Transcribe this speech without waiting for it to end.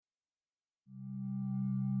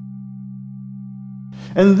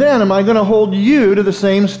And then am I going to hold you to the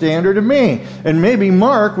same standard of me? And maybe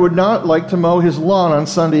Mark would not like to mow his lawn on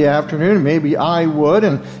Sunday afternoon. Maybe I would.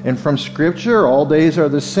 And from Scripture, all days are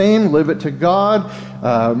the same. Live it to God.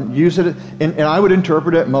 Use it. And I would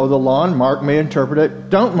interpret it, mow the lawn. Mark may interpret it,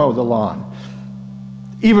 don't mow the lawn.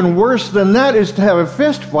 Even worse than that is to have a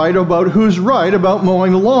fist fight about who's right about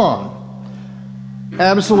mowing the lawn.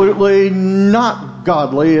 Absolutely not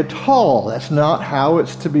godly at all. That's not how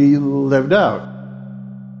it's to be lived out.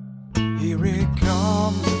 Here it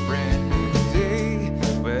comes, a brand new day,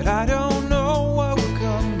 but I don't know what will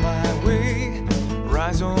come my way.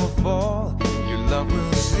 Rise or fall, your love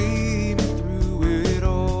will see me through it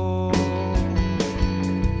all.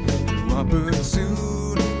 Through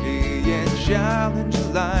opportunity and challenge,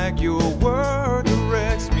 like your word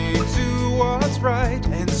directs me to what's right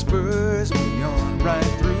and spurs me on right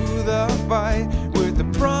through the fight with the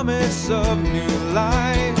promise of new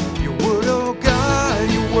life. Your word, oh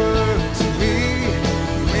God, your word.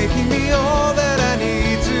 Making me all that I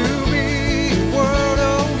need to be. Your word,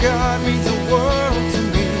 oh God, means the world to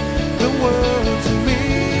me, the world to me.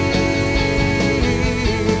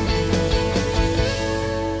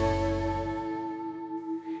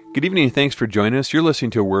 Good evening and thanks for joining us. You're listening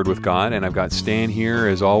to A Word with God, and I've got Stan here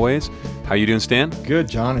as always. How you doing, Stan? Good,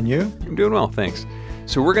 John, and you? I'm doing well, thanks.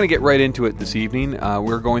 So we're going to get right into it this evening.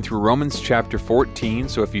 We're going through Romans chapter 14.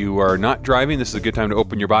 So if you are not driving, this is a good time to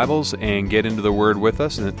open your Bibles and get into the Word with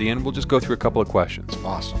us. And at the end, we'll just go through a couple of questions.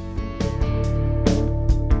 Awesome.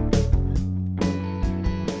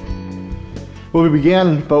 Well, we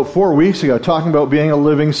began about 4 weeks ago talking about being a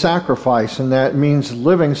living sacrifice. And that means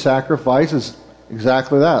living sacrifice is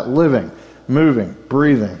exactly that, living, moving,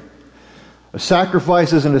 breathing. A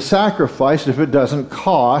sacrifice isn't a sacrifice if it doesn't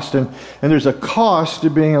cost, and there's a cost to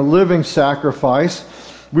being a living sacrifice.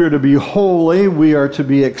 We are to be holy, we are to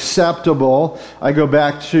be acceptable. I go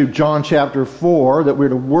back to John chapter 4, that we're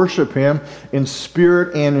to worship Him in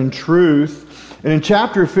spirit and in truth. And in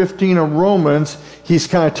chapter 15 of Romans, he's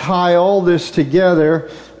kind of tie all this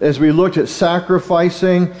together as we looked at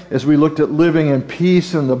sacrificing, as we looked at living in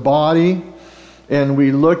peace in the body, and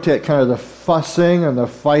we looked at kind of the fussing and the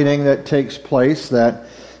fighting that takes place that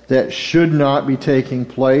should not be taking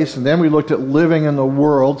place. And then we looked at living in the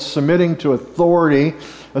world, submitting to authority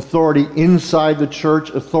inside the church,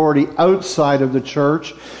 authority outside of the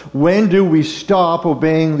church. When do we stop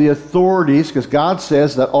obeying the authorities? Because God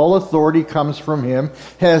says that all authority comes from Him,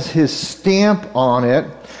 has His stamp on it.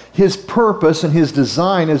 His purpose and His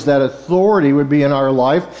design is that authority would be in our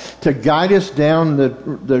life to guide us down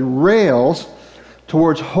the rails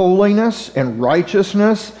towards holiness and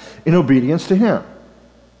righteousness in obedience to Him.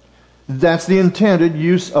 That's the intended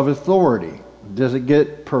use of authority. Does it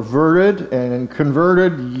get perverted and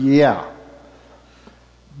converted? Yeah.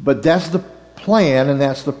 But that's the plan and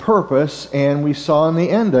that's the purpose, and we saw in the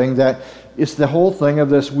ending that it's the whole thing of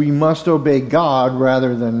this, we must obey God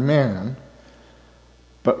rather than man.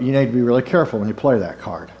 But you need to be really careful when you play that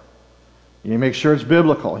card. You need to make sure it's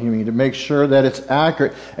biblical. You need to make sure that it's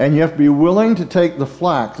accurate. And you have to be willing to take the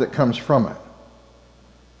flack that comes from it.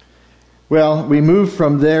 Well, we moved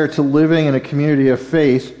from there to living in a community of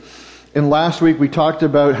faith. And last week we talked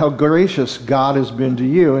about how gracious God has been to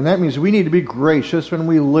you. And that means we need to be gracious when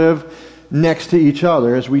we live next to each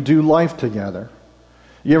other as we do life together.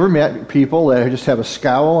 You ever met people that just have a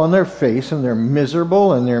scowl on their face and they're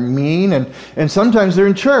miserable and they're mean and sometimes they're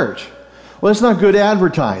in church? Well, that's not good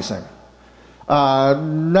advertising.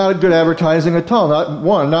 Not good advertising at all.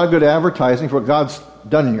 Not good advertising for what God's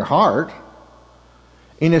done in your heart.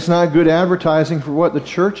 And it's not good advertising for what the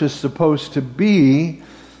church is supposed to be.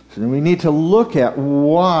 So we need to look at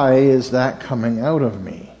why is that coming out of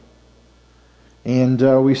me.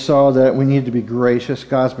 And we saw that we need to be gracious.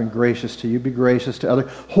 God's been gracious to you. Be gracious to others.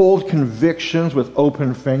 Hold convictions with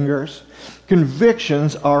open fingers.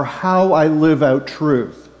 Convictions are how I live out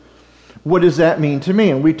truth. What does that mean to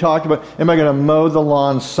me? And we talked about, am I going to mow the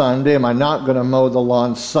lawn Sunday? Am I not going to mow the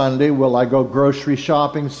lawn Sunday? Will I go grocery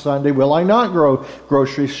shopping Sunday? Will I not go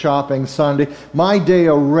grocery shopping Sunday? My day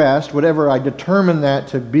of rest, whatever I determine that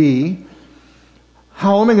to be,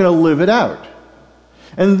 how am I going to live it out?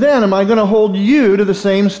 And then am I going to hold you to the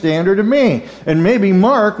same standard of me? And maybe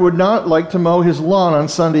Mark would not like to mow his lawn on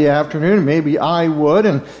Sunday afternoon. Maybe I would.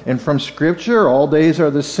 And from Scripture, all days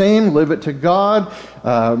are the same. Live it to God.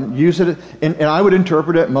 Use it. And I would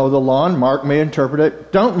interpret it, mow the lawn. Mark may interpret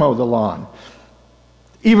it, don't mow the lawn.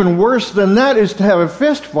 Even worse than that is to have a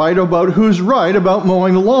fist fight about who's right about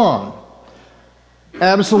mowing the lawn.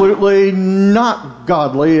 Absolutely not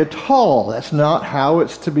godly at all. That's not how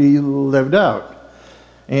it's to be lived out.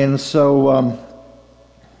 And so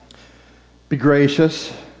Be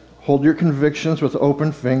gracious. Hold your convictions with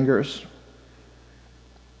open fingers.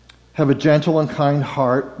 Have a gentle and kind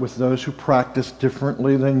heart with those who practice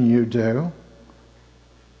differently than you do.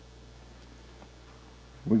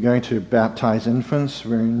 We're going to baptize infants.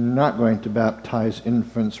 We're not going to baptize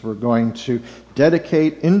infants. We're going to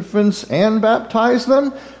dedicate infants and baptize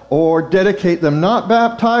them, or dedicate them, not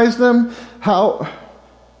baptize them. How?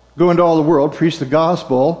 Go into all the world, preach the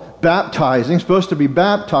gospel, baptizing, supposed to be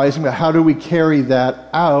baptizing, but how do we carry that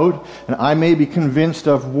out? And I may be convinced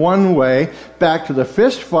of one way. Back to the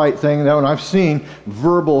fist fight thing, though, and I've seen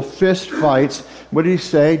verbal fist fights. What did he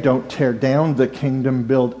say? Don't tear down the kingdom,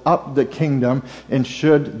 build up the kingdom. And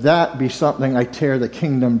should that be something I tear the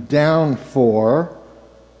kingdom down for?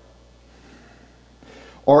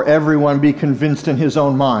 Or everyone be convinced in his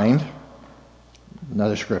own mind?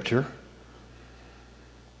 Another scripture.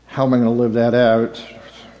 How am I going to live that out?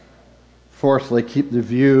 Fourthly, keep the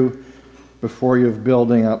view before you of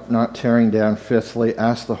building up, not tearing down. Fifthly,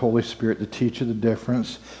 ask the Holy Spirit to teach you the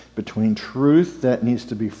difference between truth that needs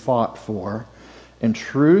to be fought for and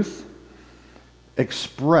truth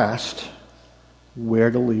expressed,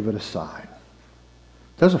 where to leave it aside.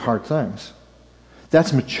 Those are hard things.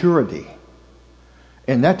 That's maturity.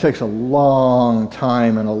 And that takes a long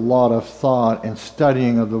time and a lot of thought and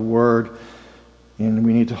studying of the Word. And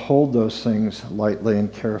we need to hold those things lightly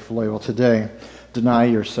and carefully. Well, today, deny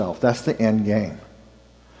yourself. That's the end game.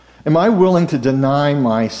 Am I willing to deny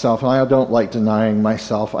myself? I don't like denying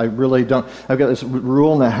myself. I really don't. I've got this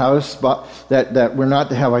rule in the house that we're not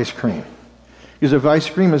to have ice cream. Because if ice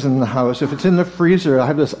cream is in the house, if it's in the freezer, I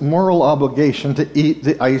have this moral obligation to eat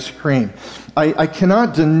the ice cream. I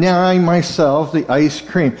cannot deny myself the ice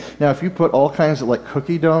cream. Now, if you put all kinds of like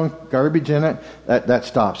cookie dough garbage in it, that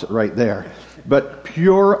stops it right there. But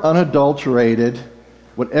pure, unadulterated,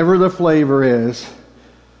 whatever the flavor is,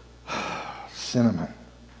 cinnamon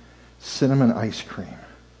ice cream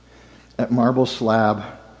at marble slab.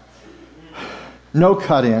 No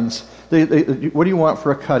cut-ins. What do you want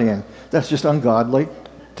for a cut-in? That's just ungodly.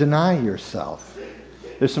 Deny yourself.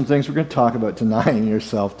 There's some things we're going to talk about denying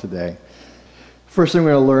yourself today. First thing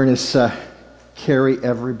we're going to learn is carry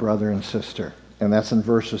every brother and sister. And that's in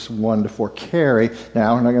verses 1 to 4. Carry.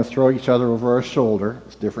 Now, we're not going to throw each other over our shoulder.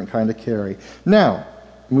 It's a different kind of carry. Now,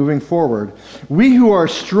 moving forward, we who are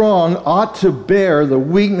strong ought to bear the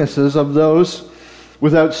weaknesses of those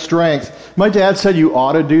without strength. My dad said you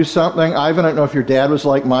ought to do something. I don't know if your dad was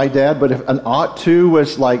like my dad, but if an ought to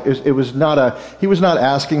was like, he was not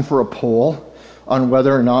asking for a poll on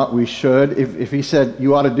whether or not we should. If he said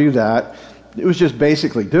you ought to do that, it was just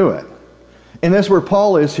basically do it. And that's where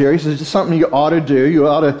Paul is here. He says it's something you ought to do.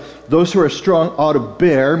 Those who are strong ought to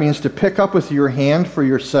bear, means to pick up with your hand for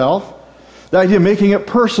yourself. The idea of making it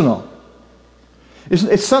personal.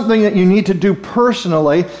 It's something that you need to do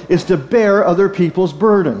personally, is to bear other people's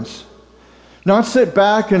burdens. Not sit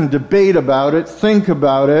back and debate about it, think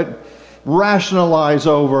about it, rationalize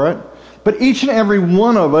over it. But each and every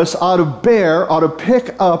one of us ought to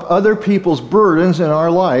pick up other people's burdens in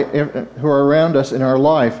our life, who are around us in our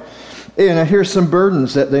life. And here's some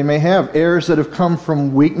burdens that they may have. Errors that have come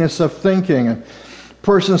from weakness of thinking. And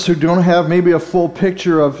persons who don't have maybe a full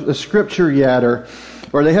picture of the Scripture yet, or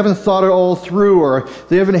they haven't thought it all through, or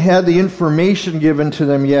they haven't had the information given to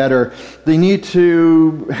them yet, or they need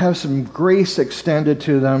to have some grace extended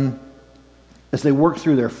to them as they work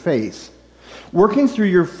through their faith. Working through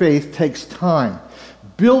your faith takes time.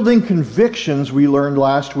 Building convictions, we learned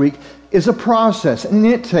last week, is a process, and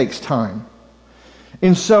it takes time.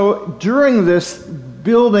 And so during this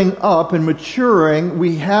building up and maturing,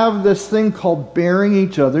 we have this thing called bearing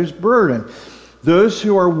each other's burden. Those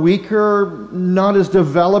who are weaker, not as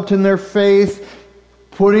developed in their faith,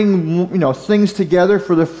 putting things together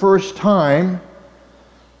for the first time.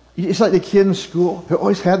 It's like the kid in school who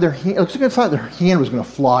always had their hand. It looks like their hand was going to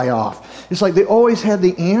fly off. It's like they always had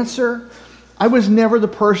the answer. I was never the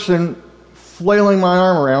person flailing my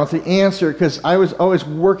arm around with the answer, because I was always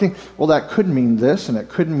working. Well, that could mean this, and it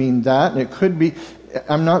could mean that, and it could be.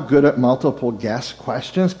 I'm not good at multiple guess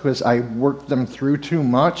questions because I worked them through too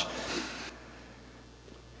much.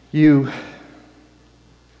 You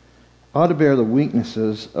ought to bear the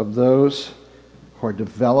weaknesses of those who are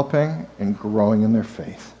developing and growing in their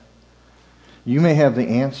faith. You may have the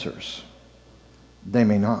answers. They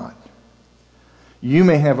may not. You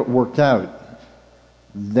may have it worked out.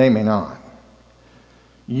 They may not.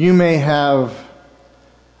 You may have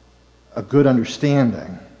a good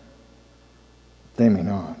understanding. They may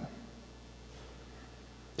not.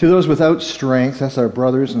 To those without strength, that's our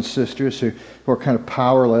brothers and sisters who are kind of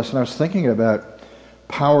powerless. And I was thinking about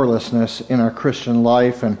powerlessness in our Christian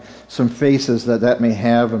life and some faces that may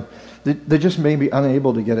have, and they just may be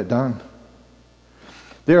unable to get it done.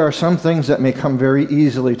 There are some things that may come very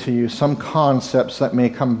easily to you, some concepts that may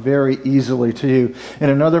come very easily to you,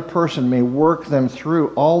 and another person may work them through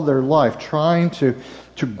all their life trying to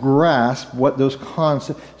grasp what those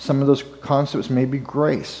concepts. Some of those concepts may be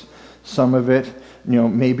grace. Some of it,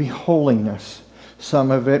 may be holiness.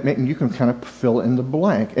 Some of it, you can kind of fill in the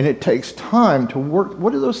blank. And it takes time to work.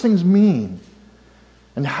 What do those things mean?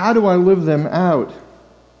 And how do I live them out?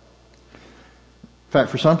 In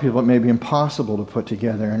fact, for some people, it may be impossible to put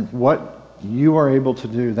together. And what you are able to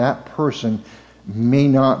do, that person may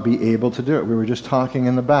not be able to do it. We were just talking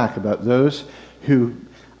in the back about those who,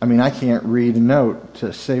 I can't read a note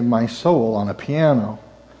to save my soul on a piano.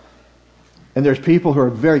 And there's people who are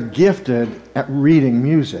very gifted at reading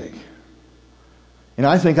music. And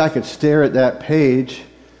I think I could stare at that page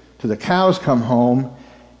till the cows come home,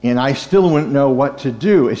 and I still wouldn't know what to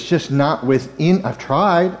do. It's just not within. I've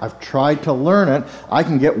tried to learn it. I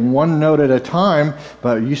can get one note at a time,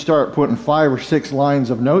 but you start putting 5 or 6 lines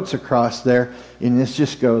of notes across there, and this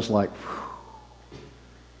just goes like, whew.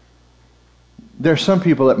 There's some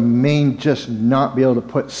people that may just not be able to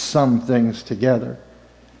put some things together.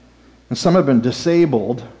 And some have been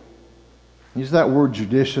disabled. Use that word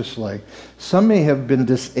judiciously. Some may have been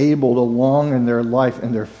disabled along in their life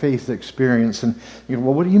and their faith experience. And you go,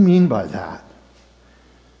 well, what do you mean by that?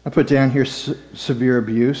 I put down here severe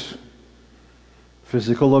abuse,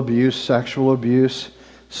 physical abuse, sexual abuse,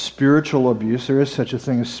 spiritual abuse. There is such a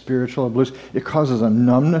thing as spiritual abuse. It causes a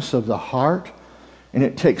numbness of the heart, and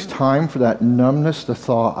it takes time for that numbness to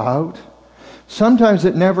thaw out. Sometimes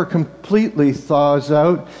it never completely thaws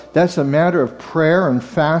out. That's a matter of prayer and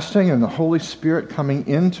fasting and the Holy Spirit coming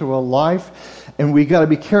into a life. And we got to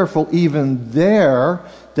be careful even there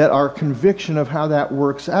that our conviction of how that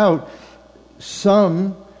works out,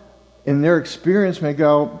 some in their experience may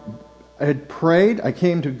go, I had prayed, I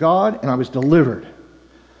came to God, and I was delivered.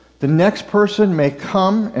 The next person may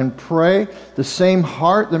come and pray the same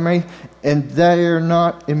heart, and they are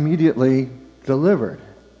not immediately delivered.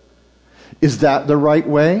 Is that the right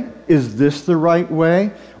way? Is this the right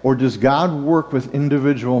way? Or does God work with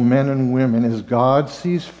individual men and women as God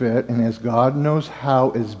sees fit and as God knows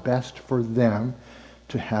how is best for them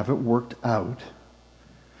to have it worked out?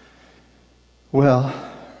 Well,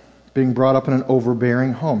 being brought up in an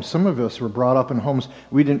overbearing home. Some of us were brought up in homes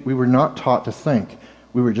we were not taught to think.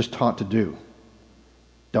 We were just taught to do.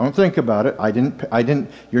 Don't think about it. I didn't.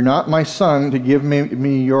 You're not my son to give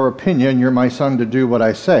me your opinion. You're my son to do what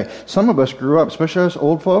I say. Some of us grew up, especially us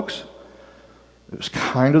old folks, it was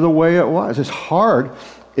kind of the way it was. It's hard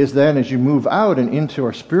is then as you move out and into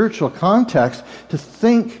our spiritual context to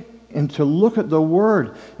think and to look at the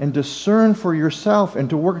Word and discern for yourself and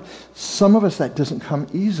to work. Some of us that doesn't come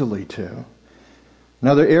easily to.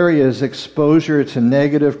 Another area is exposure to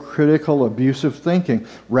negative, critical, abusive thinking,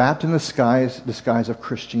 wrapped in the disguise of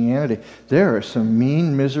Christianity. There are some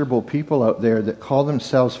mean, miserable people out there that call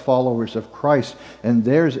themselves followers of Christ, and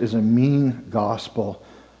theirs is a mean gospel.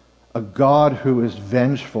 A God who is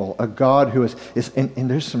vengeful, a God who is and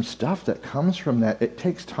there's some stuff that comes from that. It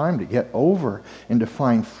takes time to get over and to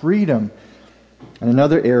find freedom. And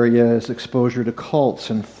another area is exposure to cults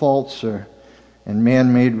and faults and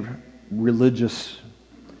man-made religious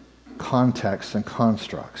contexts and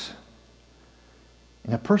constructs.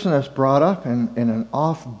 And a person that's brought up in an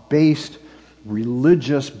off-based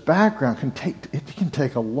religious background can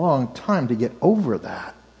take a long time to get over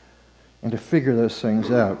that and to figure those things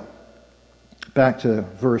out. Back to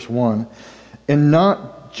verse 1. And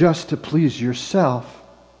not just to please yourself.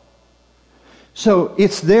 So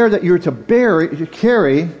it's there that you're to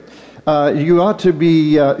carry. You ought to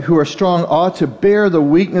be, who are strong, ought to bear the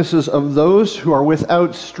weaknesses of those who are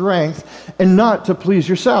without strength, and not to please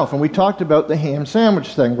yourself. And we talked about the ham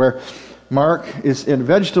sandwich thing, where Mark is a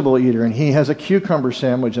vegetable eater, and he has a cucumber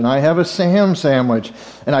sandwich, and I have a ham sandwich,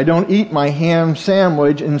 and I don't eat my ham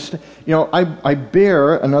sandwich. I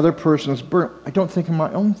bear another person's burden. I don't think of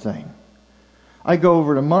my own thing. I go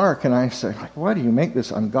over to Mark, and I say, why do you make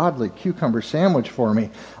this ungodly cucumber sandwich for me?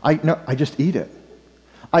 I just eat it.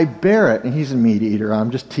 I bear it, and he's a meat eater. I'm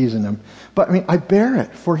just teasing him. But I bear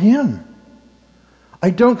it for him. I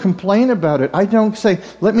don't complain about it. I don't say,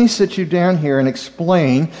 let me sit you down here and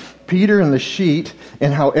explain Peter and the sheet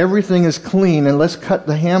and how everything is clean, and let's cut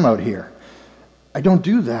the ham out here. I don't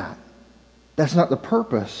do that. That's not the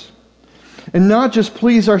purpose. And not just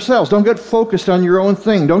please ourselves. Don't get focused on your own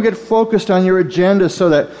thing. Don't get focused on your agenda so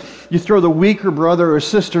that you throw the weaker brother or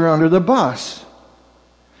sister under the bus.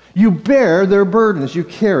 You bear their burdens. You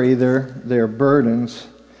carry their burdens.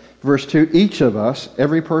 Verse 2, each of us,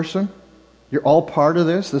 every person, you're all part of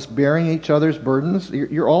this bearing each other's burdens.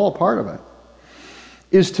 You're all a part of it.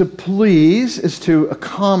 Is to please, is to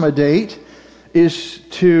accommodate, is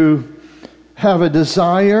to have a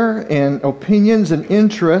desire and opinions and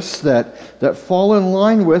interests that fall in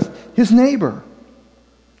line with his neighbor.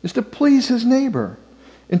 Is to please his neighbor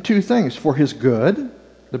in two things: for his good,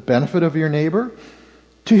 the benefit of your neighbor,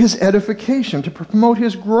 to his edification, to promote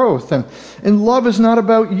his growth. And love is not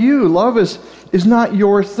about you. Love is not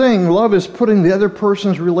your thing. Love is putting the other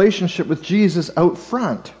person's relationship with Jesus out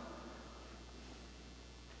front.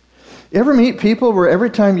 You ever meet people where every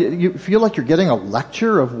time you feel like you're getting a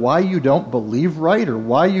lecture of why you don't believe right or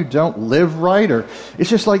why you don't live right, or it's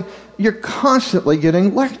just like you're constantly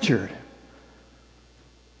getting lectured?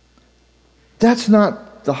 That's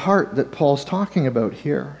not the heart that Paul's talking about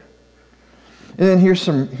here. And then here's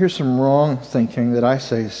some wrong thinking that I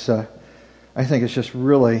say is, I think it's just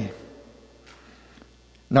really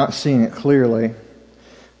not seeing it clearly.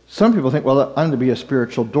 Some people think, well, I'm to be a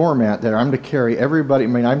spiritual doormat there. I'm to carry everybody.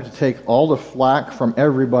 I'm to take all the flack from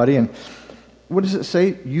everybody. And what does it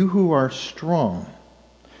say? You who are strong.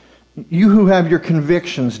 You who have your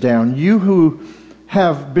convictions down. You who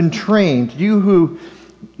have been trained.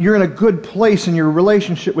 You're in a good place in your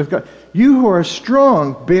relationship with God. You who are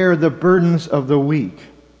strong bear the burdens of the weak.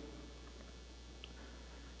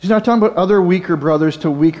 He's not talking about other weaker brothers to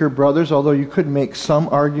weaker brothers, although you could make some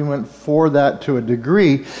argument for that to a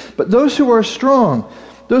degree. But those who are strong,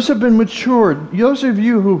 those who have been matured, those of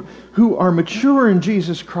you who are mature in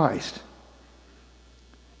Jesus Christ,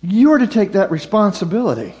 you are to take that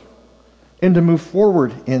responsibility and to move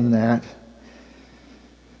forward in that.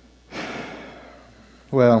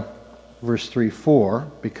 Well, verse 3-4,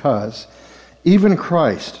 because even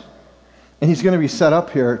Christ, and he's going to be set up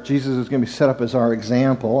here, Jesus is going to be set up as our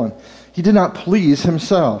example, and he did not please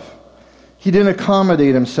himself. He didn't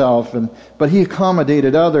accommodate himself, but he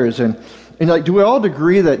accommodated others. And do we all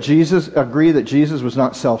agree that Jesus was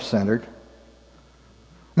not self-centered?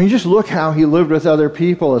 I mean, just look how he lived with other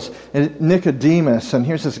people as Nicodemus, and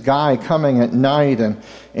here's this guy coming at night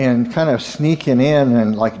and kind of sneaking in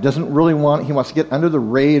and he wants to get under the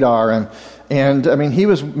radar, and I mean, he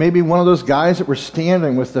was maybe one of those guys that were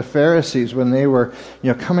standing with the Pharisees when they were,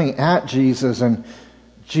 coming at Jesus, and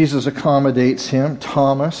Jesus accommodates him.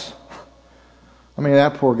 Thomas, I mean,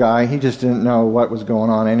 that poor guy, he just didn't know what was going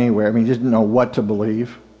on anywhere. I mean, he just didn't know what to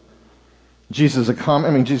believe. Jesus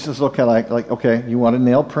looked at like, okay, you wanted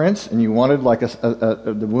nail prints and you wanted like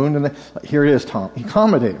the wound, and here it is, Tom. He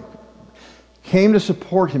accommodated him. Came to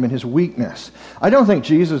support him in his weakness. I don't think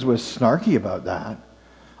Jesus was snarky about that.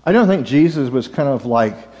 I don't think Jesus was kind of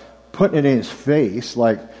like putting it in his face,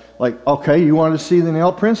 like okay, you wanted to see the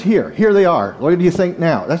nail prints? Here they are. What do you think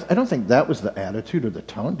now? I don't think that was the attitude or the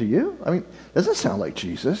tone. Do you? I mean, doesn't sound like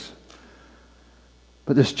Jesus.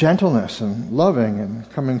 But this gentleness and loving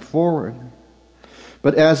and coming forward.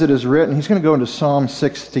 But as it is written, he's going to go into Psalm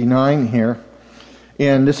 69 here.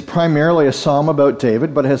 And this is primarily a psalm about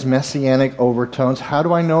David, but it has messianic overtones. How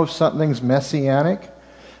do I know if something's messianic?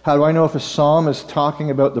 How do I know if a psalm is talking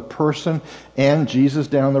about the person and Jesus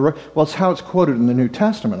down the road? Well, it's how it's quoted in the New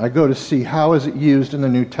Testament. I go to see how is it used in the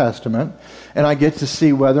New Testament, and I get to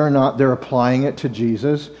see whether or not they're applying it to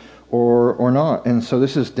Jesus or not. And so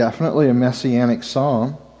this is definitely a messianic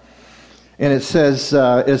psalm. And it says,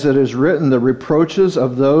 as it is written, the reproaches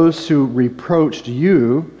of those who reproached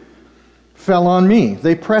you fell on me.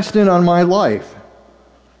 They pressed in on my life.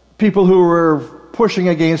 People who were pushing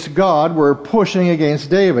against God were pushing against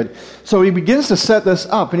David. So he begins to set this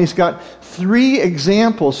up, and he's got 3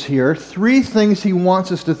 examples here, 3 things he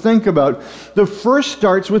wants us to think about. The first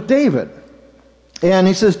starts with David. And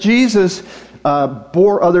he says, Jesus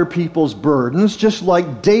bore other people's burdens, just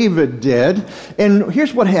like David did. And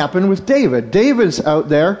here's what happened with David. David's out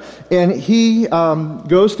there, and he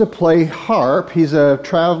goes to play harp. He's a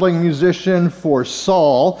traveling musician for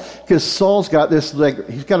Saul, because Saul's got this,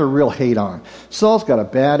 he's got a real hate on. Saul's got a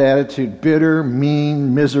bad attitude, bitter,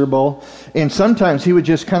 mean, miserable. And sometimes he would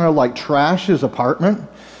just kind of trash his apartment.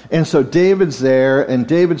 And so David's there, and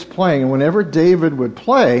David's playing. And whenever David would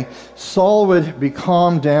play, Saul would be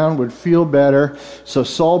calmed down, would feel better. So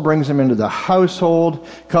Saul brings him into the household.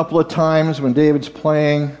 A couple of times when David's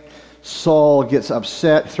playing, Saul gets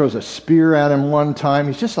upset, throws a spear at him one time.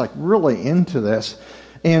 He's just really into this.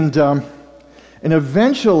 And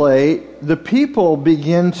eventually, the people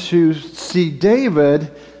begin to see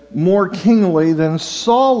David more kingly than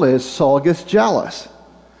Saul is. Saul gets jealous.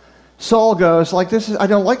 Saul goes, I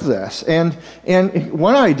don't like this. And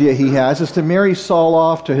one idea he has is to marry Saul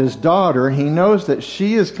off to his daughter, and he knows that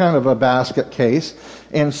she is kind of a basket case,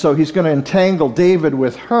 and so he's going to entangle David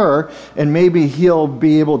with her, and maybe he'll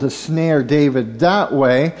be able to snare David that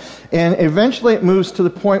way. And eventually it moves to the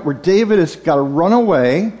point where David has got to run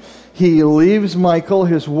away. He leaves Michal,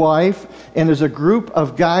 his wife, and there's a group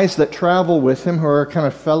of guys that travel with him who are kind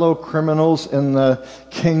of fellow criminals in the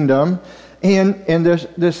kingdom. And there's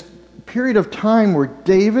this period of time where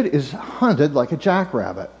David is hunted like a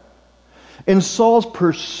jackrabbit. And Saul's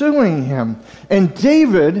pursuing him. And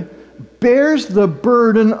David bears the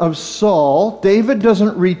burden of Saul. David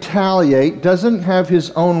doesn't retaliate, doesn't have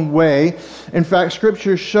his own way. In fact,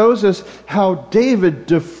 Scripture shows us how David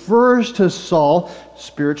defers to Saul,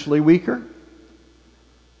 spiritually weaker,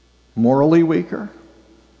 morally weaker,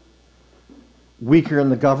 weaker in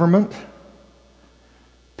the government.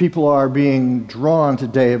 People are being drawn to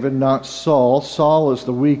David, not Saul. Saul is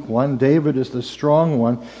the weak one. David is the strong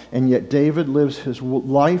one. And yet David lives his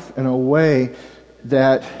life in a way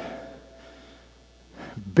that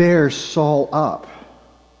bears Saul up.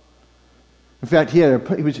 In fact, he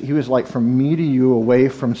was like from me to you away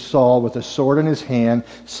from Saul with a sword in his hand.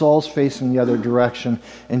 Saul's facing the other direction.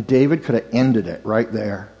 And David could have ended it right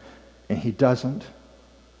there. And he doesn't.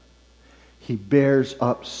 He bears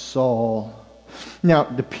up Saul. Now,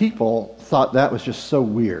 the people thought that was just so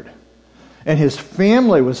weird. And his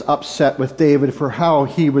family was upset with David for how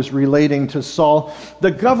he was relating to Saul.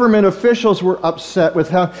 The government officials were upset with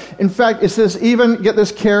how... In fact, it says even, get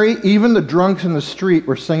this, Carrie, even the drunks in the street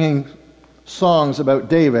were singing songs about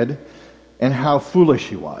David and how foolish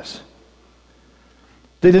he was.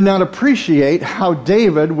 They did not appreciate how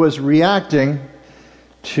David was reacting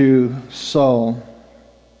to Saul.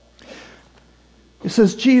 It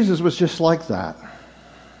says Jesus was just like that.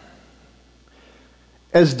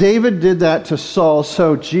 As David did that to Saul,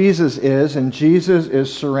 so Jesus is, and Jesus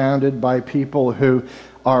is surrounded by people who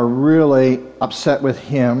are really upset with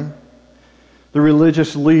him. The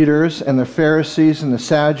religious leaders and the Pharisees and the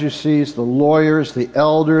Sadducees, the lawyers, the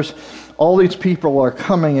elders, all these people are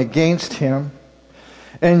coming against him.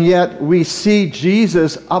 And yet we see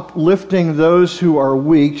Jesus uplifting those who are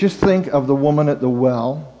weak. Just think of the woman at the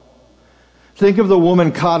well. Think of the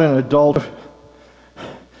woman caught in adultery.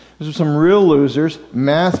 There's some real losers.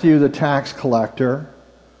 Matthew, the tax collector.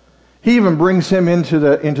 He even brings him into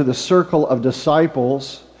the circle of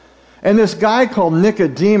disciples. And this guy called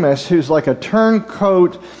Nicodemus, who's like a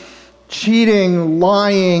turncoat, cheating,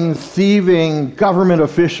 lying, thieving government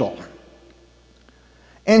official.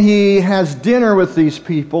 And he has dinner with these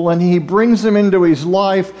people, and he brings them into his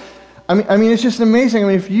life. I mean, it's just amazing. I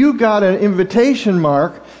mean, if you got an invitation,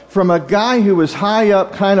 Mark, from a guy who was high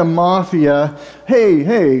up, kind of mafia,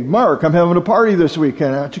 hey, Mark, I'm having a party this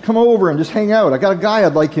weekend. Why don't you come over and just hang out? I got a guy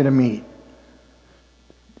I'd like you to meet.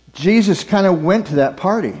 Jesus kind of went to that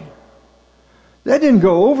party. That didn't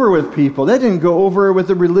go over with people. That didn't go over with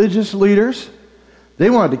the religious leaders. They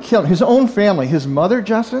wanted to kill him. His own family, his mother,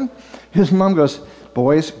 Justin, his mom goes,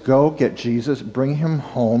 boys, go get Jesus, bring him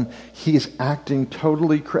home. He's acting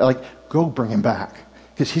totally crazy. Go bring him back,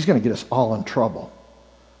 because he's going to get us all in trouble.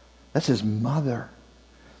 That's his mother.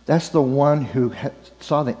 That's the one who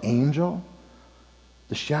saw the angel,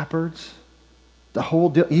 the shepherds, the whole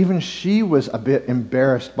deal. Even she was a bit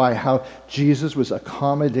embarrassed by how Jesus was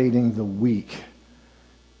accommodating the weak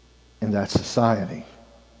in that society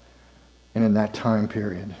and in that time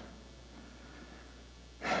period.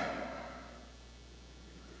 And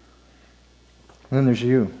then there's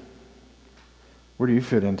you. Where do you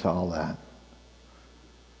fit into all that?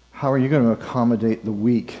 How are you going to accommodate the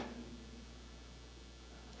weak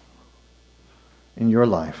in your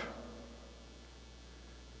life?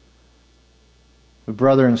 The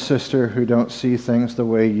brother and sister who don't see things the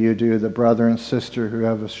way you do, the brother and sister who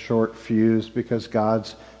have a short fuse because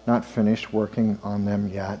God's not finished working on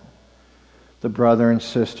them yet, the brother and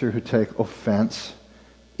sister who take offense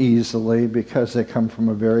easily because they come from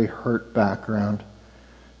a very hurt background.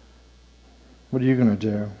 What are you going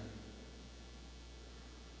to do?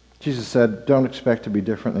 Jesus said, don't expect to be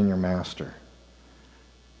different than your master.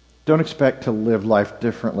 Don't expect to live life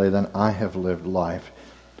differently than I have lived life.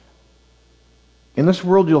 In this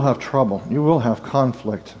world you'll have trouble. You will have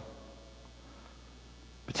conflict.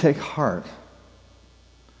 But take heart.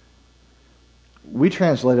 We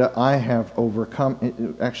translate it, I have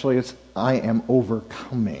overcome. Actually, it's I am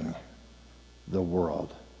overcoming the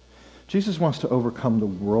world. Jesus wants to overcome the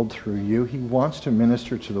world through you. He wants to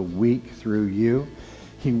minister to the weak through you.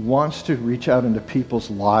 He wants to reach out into people's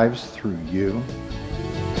lives through you.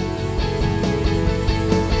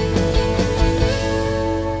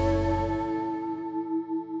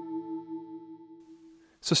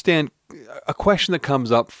 So Stan, a question that comes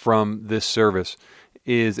up from this service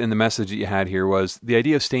is, in the message that you had here, was the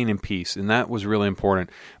idea of staying in peace, and that was really important.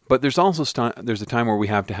 But there's also there's a time where we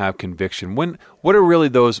have to have conviction. What are really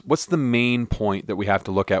those? What's the main point that we have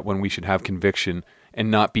to look at when we should have conviction and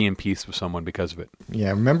not be in peace with someone because of it?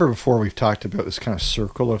 Yeah, remember before we've talked about this kind of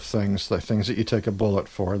circle of things, the things that you take a bullet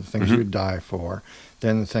for, the things you die for,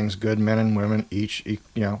 then the things good men and women each,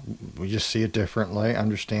 we just see it differently,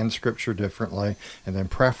 understand Scripture differently, and then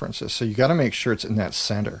preferences. So you got to make sure it's in that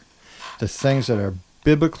center. The things that are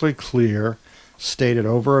biblically clear, stated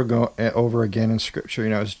over again in Scripture.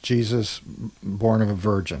 Is Jesus born of a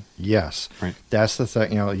virgin? Yes. Right. That's the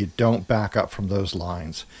thing. You don't back up from those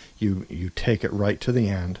lines. You take it right to the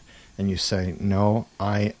end, and you say, no,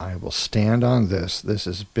 I will stand on this. This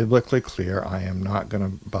is biblically clear. I am not going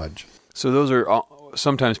to budge. So those are,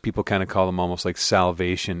 sometimes people kind of call them almost like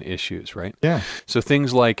salvation issues, right? Yeah. So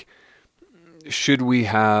things like, should we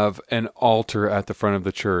have an altar at the front of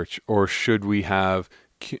the church, or should we have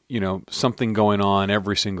something going on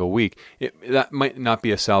every single week? That might not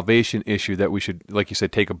be a salvation issue that we should, like you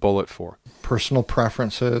said, take a bullet for. Personal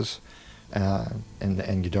preferences, and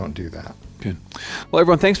you don't do that. Good. Well,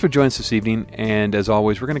 everyone, thanks for joining us this evening. And as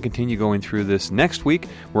always, we're going to continue going through this next week.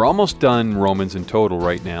 We're almost done Romans in total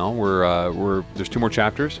right now. There's 2 more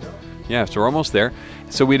chapters. Yeah, so we're almost there.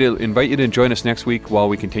 So we'd invite you to join us next week while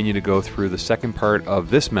we continue to go through the second part of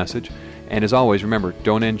this message. And as always, remember,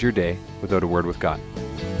 don't end your day without a word with God.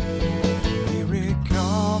 Here it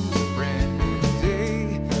comes, a brand new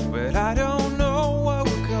day, but I don't know what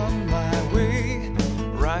will come my way.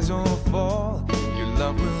 Rise or fall, your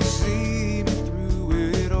love will see me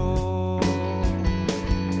through it all.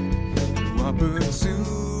 Through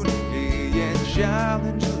opportunity and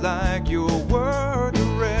challenge, like your word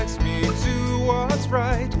directs me to what's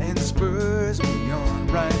right and spurs me on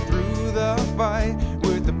right through the fight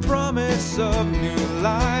with the promise of new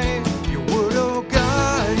life. Your word, oh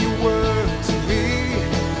God, your word to me,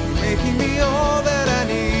 making me